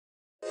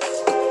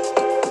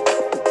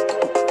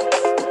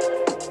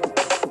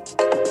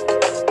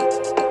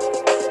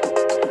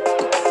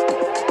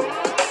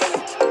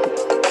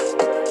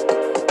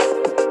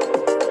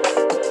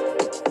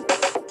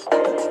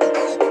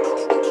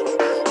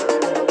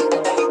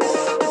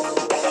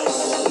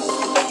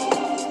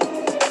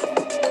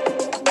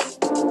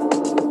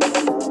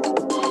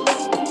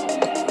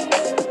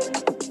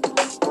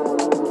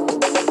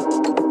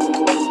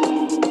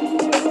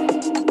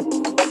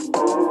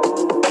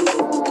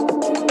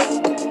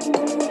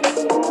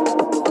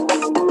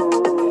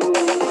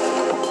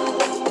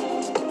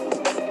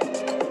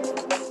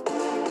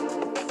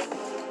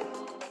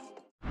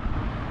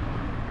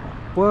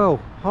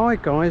Well, hi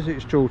guys,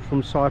 it's George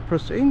from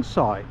Cyprus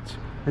Insight,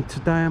 and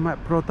today I'm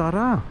at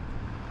Protaras.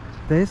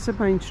 There's the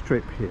main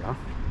strip here.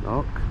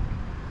 Look,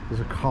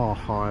 there's a car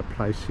hire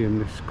place here in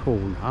this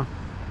corner,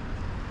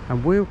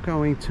 and we're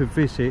going to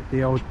visit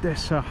the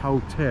Odessa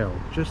Hotel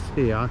just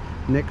here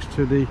next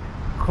to the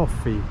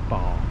coffee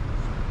bar.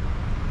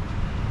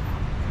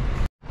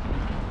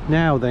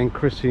 Now then,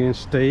 Chrissy and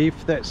Steve,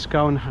 let's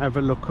go and have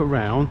a look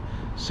around,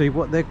 see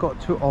what they've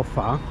got to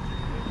offer.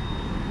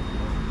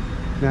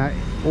 Now,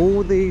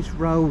 all these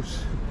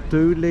roads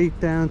do lead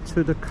down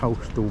to the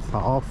coastal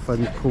path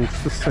and of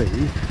course the sea.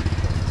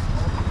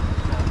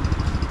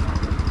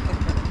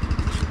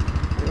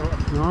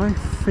 And I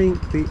think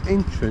the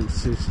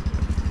entrance is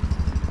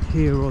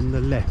here on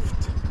the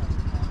left,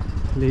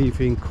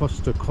 leaving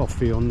Costa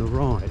Coffee on the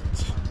right.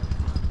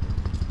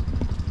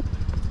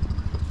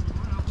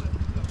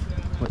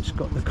 Well, it's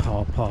got the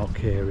car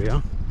park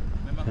area.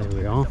 There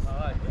we are,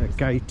 a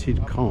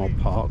gated car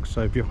park,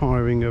 so if you're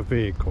hiring a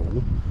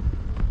vehicle,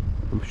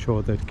 I'm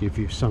sure they'd give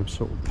you some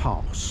sort of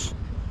pass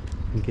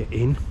and get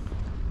in.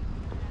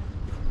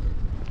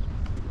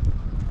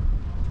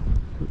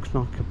 Looks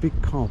like a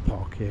big car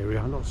park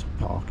area, lots of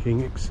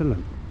parking,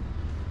 excellent.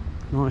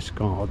 Nice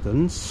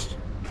gardens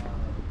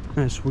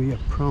as we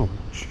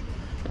approach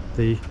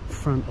the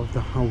front of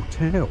the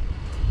hotel.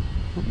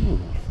 Oh,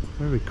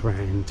 very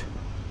grand.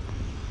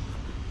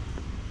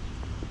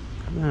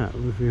 Look at that,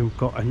 we've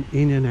got an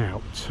in and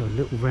out, a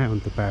little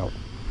roundabout.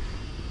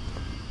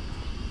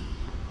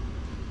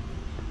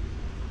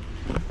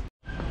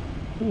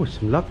 Oh,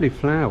 some lovely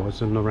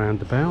flowers on the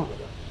roundabout.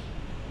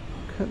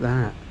 Look at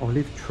that,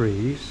 olive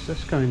trees.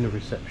 Let's go in the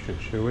reception,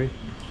 shall we?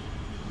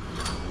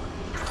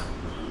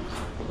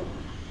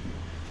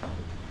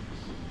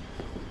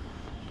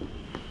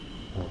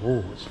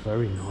 Oh, it's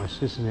very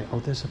nice, isn't it? Oh,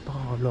 there's a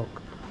bar,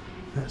 look.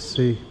 That's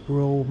the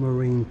Royal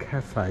Marine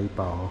Cafe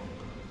bar.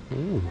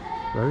 Oh,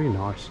 very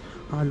nice.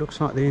 Oh, it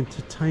looks like the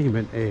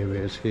entertainment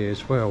areas here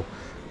as well.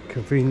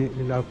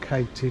 Conveniently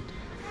located,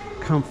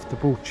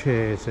 comfortable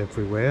chairs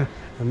everywhere.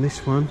 And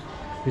this one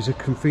is a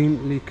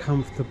conveniently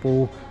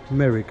comfortable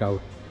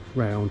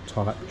merry-go-round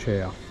type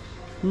chair.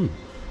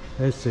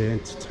 There's the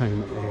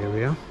entertainment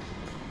area.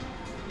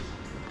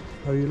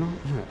 Oh, you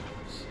like that?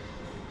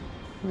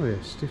 Oh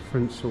yes,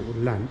 different sort of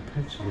lamp,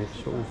 isn't it?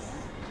 Sort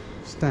of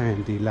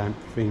standy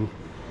lamp thing.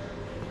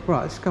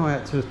 Right, let's go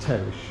out to the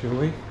terrace, shall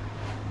we?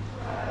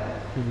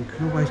 And you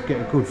can always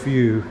get a good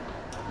view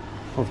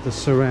of the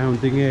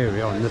surrounding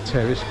area on the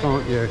terrace,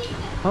 can't you?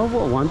 Oh,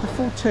 what a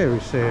wonderful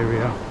terrace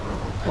area.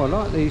 Oh, I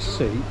like these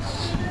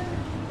seats,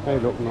 they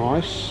look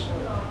nice.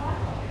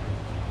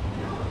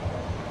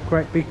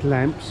 Great big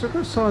lamps, look at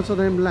the size of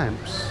them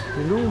lamps,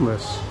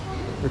 enormous.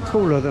 They're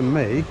taller than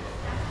me.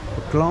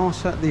 The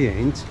glass at the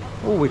end.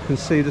 Oh, we can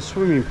see the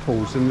swimming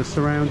pools in the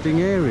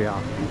surrounding area.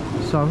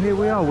 So here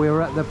we are, we're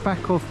at the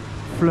back of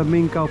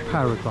Flamingo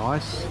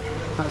Paradise.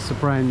 That's a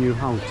brand new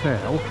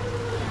hotel.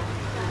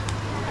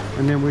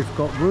 And then we've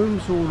got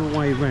rooms all the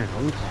way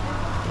round.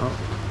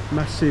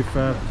 Massive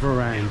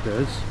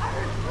verandas.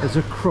 There's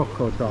a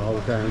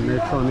crocodile down there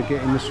trying to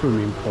get in the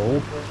swimming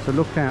pool, so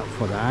look out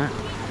for that.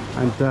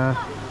 And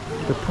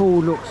the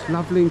pool looks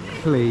lovely and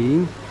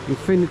clean.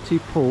 Infinity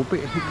pool, bit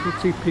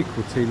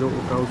hicklety-picklety, look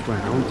what goes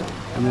round.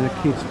 And then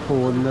a kids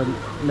pool on the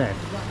left.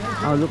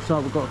 Oh, it looks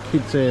like we've got a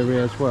kids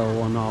area as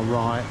well on our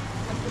right.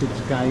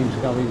 Kids games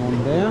going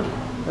on there.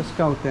 Let's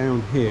go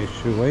down here,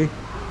 shall we?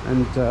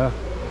 And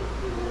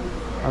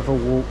have a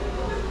walk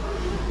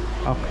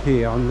up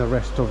here on the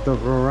rest of the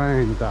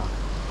veranda.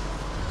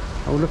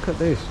 Oh, look at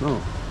this, look.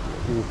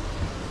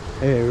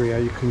 Area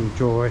you can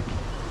enjoy.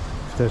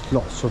 There's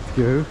lots of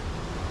you.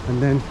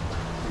 And then,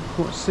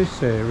 what's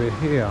this area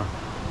here?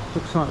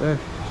 Looks like they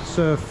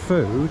serve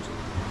food.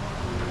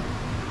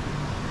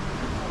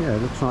 Yeah,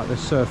 it looks like they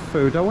serve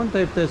food. I wonder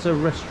if there's a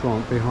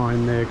restaurant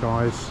behind there,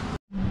 guys.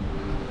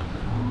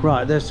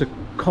 Right, there's a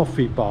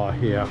coffee bar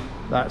here.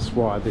 That's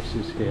why this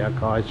is here,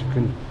 guys. You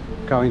can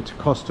go into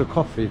Costa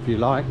Coffee if you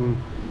like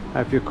and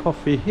have your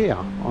coffee here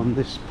on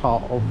this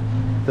part of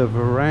the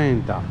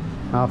veranda.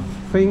 I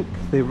think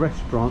the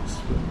restaurant's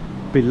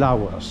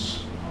below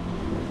us.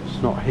 It's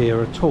not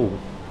here at all.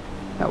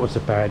 That was a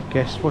bad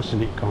guess,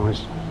 wasn't it,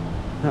 guys?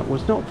 That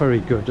was not very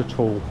good at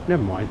all.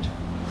 Never mind.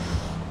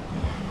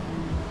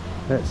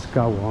 Let's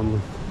go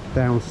on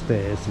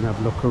downstairs and have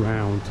a look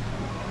around.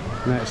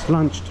 Now it's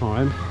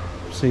lunchtime.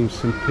 I've seen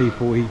some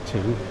people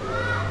eating.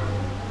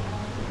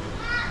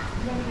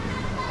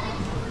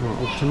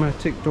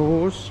 Automatic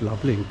doors,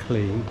 lovely and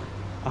clean.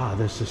 Ah,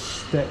 there's the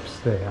steps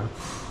there.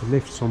 The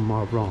lift's on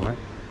my right.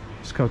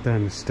 Let's go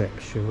down the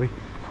steps, shall we?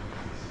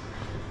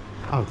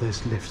 Oh,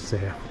 there's lifts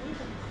there.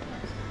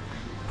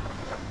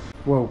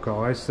 Well,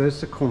 guys,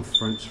 there's the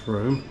conference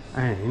room,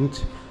 and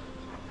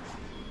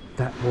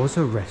that was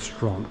a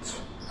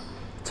restaurant.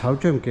 I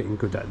told you I'm getting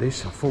good at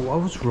this. I thought I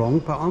was wrong,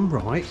 but I'm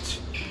right.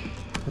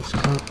 Let's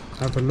go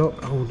have a look.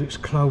 Oh, it's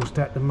closed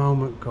at the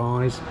moment,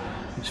 guys.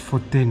 It's for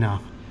dinner.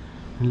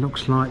 It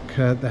looks like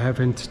they have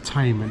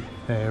entertainment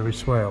there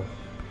as well.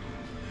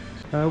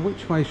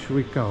 Which way should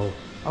we go?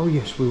 Oh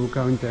yes, we were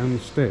going down the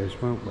stairs,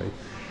 weren't we?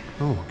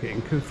 Oh, I'm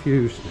getting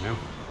confused now.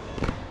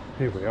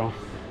 Here we are.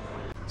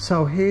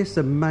 So here's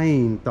the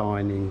main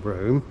dining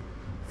room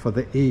for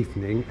the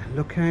evening, and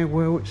look how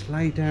well it's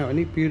laid out. Isn't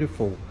it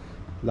beautiful?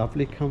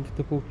 Lovely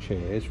comfortable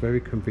chairs, very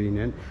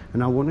convenient.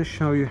 And I want to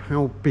show you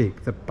how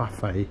big the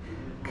buffet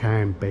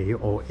can be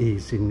or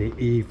is in the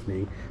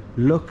evening.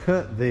 Look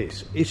at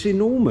this, it's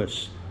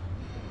enormous.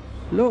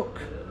 Look,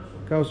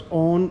 goes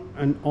on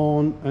and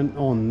on and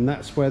on, and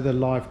that's where the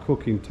live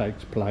cooking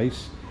takes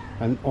place,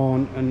 and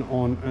on and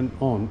on and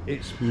on.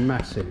 It's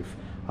massive.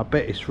 I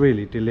bet it's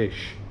really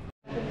delish.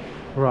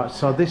 Right,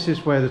 so this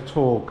is where the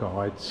tour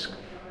guides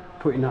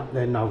putting up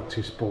their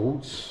notice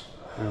boards.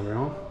 There we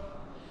are.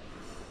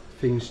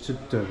 Things to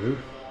do,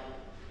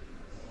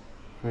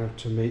 how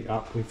to meet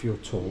up with your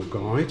tour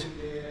guide.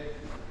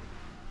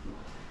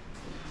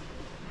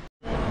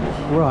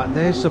 Right,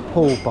 there's the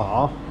pool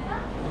bar.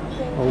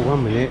 Oh,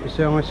 1 minute, is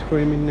there ice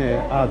cream in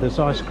there? Ah, there's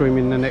ice cream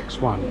in the next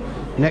one.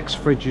 Next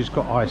fridge has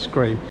got ice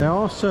cream. They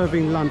are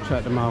serving lunch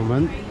at the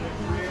moment.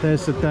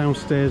 There's the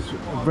downstairs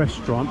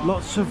restaurant,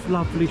 lots of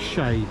lovely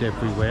shade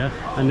everywhere,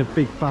 and a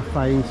big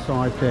buffet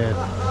inside there.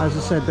 As I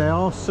said, they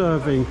are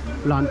serving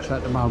lunch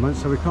at the moment,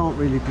 so we can't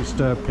really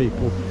disturb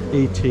people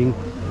eating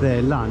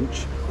their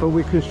lunch, but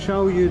we can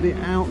show you the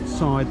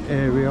outside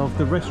area of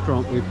the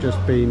restaurant we've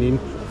just been in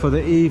for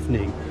the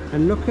evening.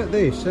 And look at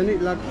this, isn't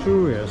it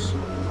luxurious?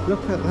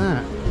 Look at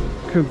that,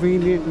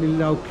 conveniently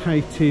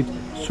located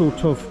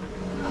sort of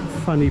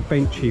funny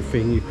benchy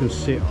thing you can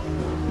sit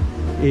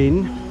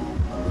in.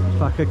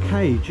 Like a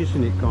cage,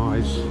 isn't it,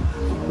 guys?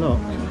 Look,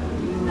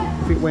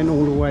 if it went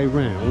all the way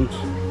round,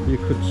 you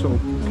could sort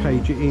of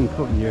cage it in,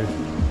 couldn't you?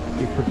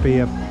 It could be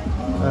a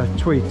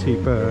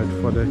Tweety bird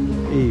for the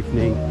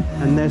evening.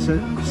 And there's a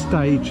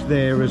stage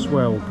there as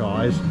well,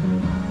 guys,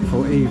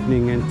 for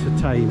evening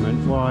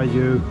entertainment while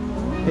you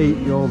eat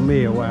your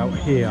meal out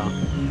here.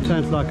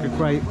 Sounds like a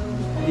great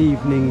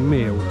evening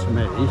meal to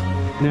me.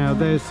 Now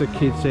there's the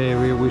kids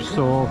area we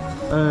saw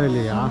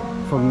earlier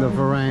from the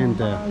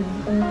veranda.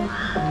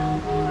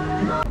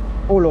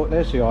 Oh look,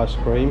 there's the ice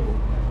cream.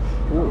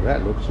 Oh,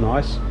 that looks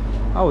nice.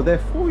 Oh, they're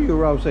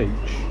 €4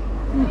 each.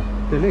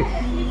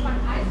 Delicious.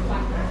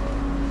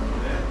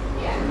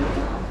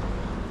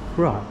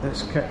 Right,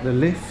 let's get the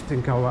lift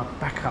and go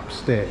back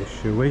upstairs,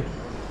 shall we?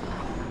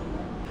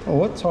 Oh,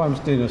 what time's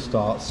dinner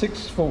start?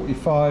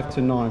 6:45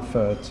 to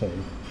 9:30.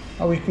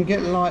 Oh, we can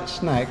get light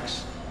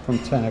snacks from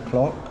 10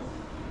 o'clock.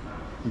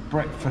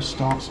 Breakfast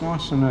starts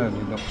nice and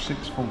early, look,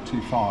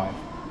 6:45.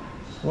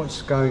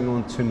 What's going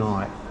on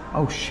tonight?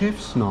 Oh,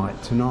 chef's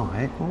night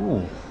tonight.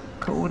 Oh,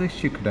 look at all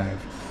this you could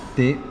have.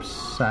 Dips,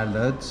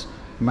 salads,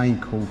 main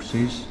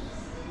courses,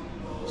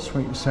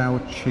 sweet and sour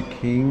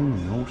chicken,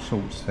 and all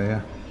sorts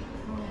there.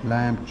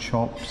 Lamb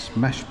chops,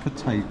 mashed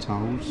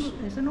potatoes.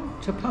 There's an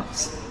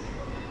octopus.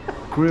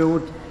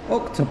 Grilled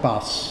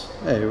octopus.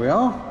 There we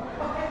are.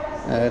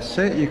 That's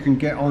it. You can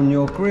get on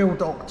your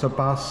grilled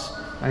octopus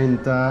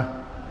and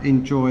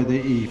enjoy the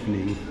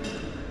evening.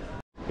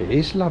 It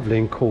is lovely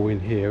and cool in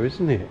here,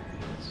 isn't it?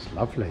 It's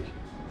lovely.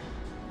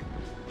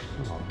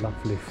 Oh,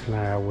 lovely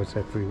flowers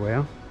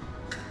everywhere.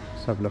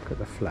 Let's have a look at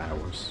the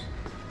flowers.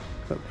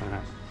 Look at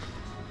that.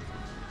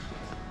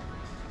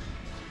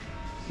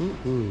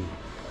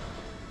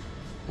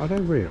 Are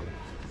they real?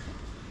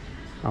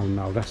 Oh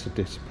no, that's a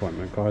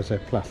disappointment, guys. They're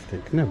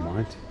plastic. Never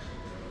mind.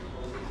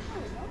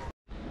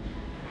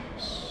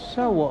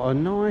 So what a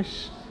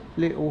nice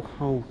little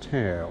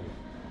hotel.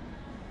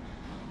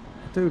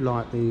 I do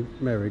like the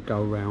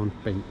merry-go-round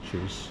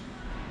benches.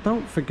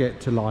 Don't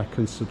forget to like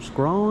and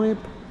subscribe,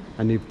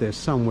 and if there's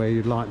somewhere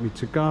you'd like me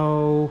to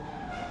go,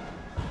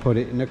 put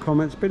it in the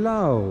comments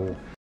below.